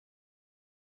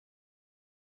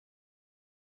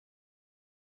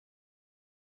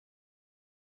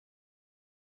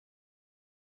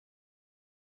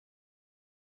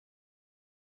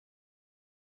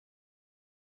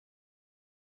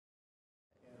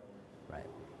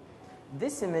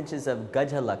This image is of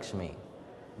Gajalakshmi,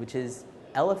 which is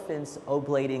elephants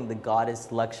oblating the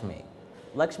goddess Lakshmi.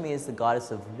 Lakshmi is the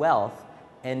goddess of wealth,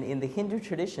 and in the Hindu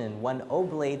tradition, one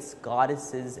oblates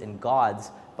goddesses and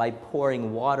gods by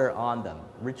pouring water on them,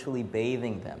 ritually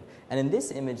bathing them. And in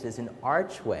this image, there's an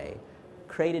archway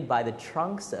created by the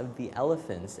trunks of the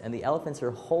elephants, and the elephants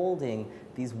are holding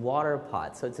these water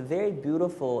pots. So it's a very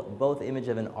beautiful both image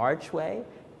of an archway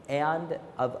and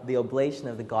of the oblation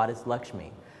of the goddess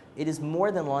Lakshmi. It is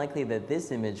more than likely that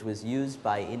this image was used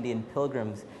by Indian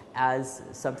pilgrims as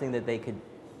something that they could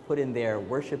put in their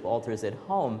worship altars at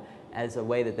home as a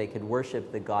way that they could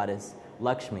worship the goddess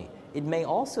Lakshmi. It may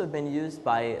also have been used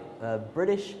by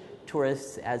British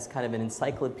tourists as kind of an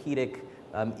encyclopedic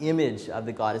image of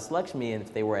the goddess Lakshmi, and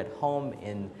if they were at home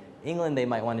in England, they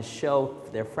might want to show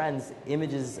their friends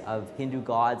images of Hindu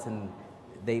gods, and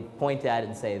they point at it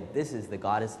and say, this is the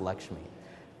goddess Lakshmi.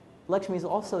 Lakshmi is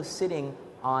also sitting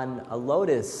on a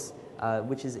lotus,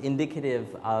 which is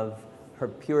indicative of her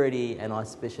purity and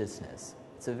auspiciousness.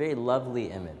 It's a very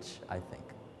lovely image, I think.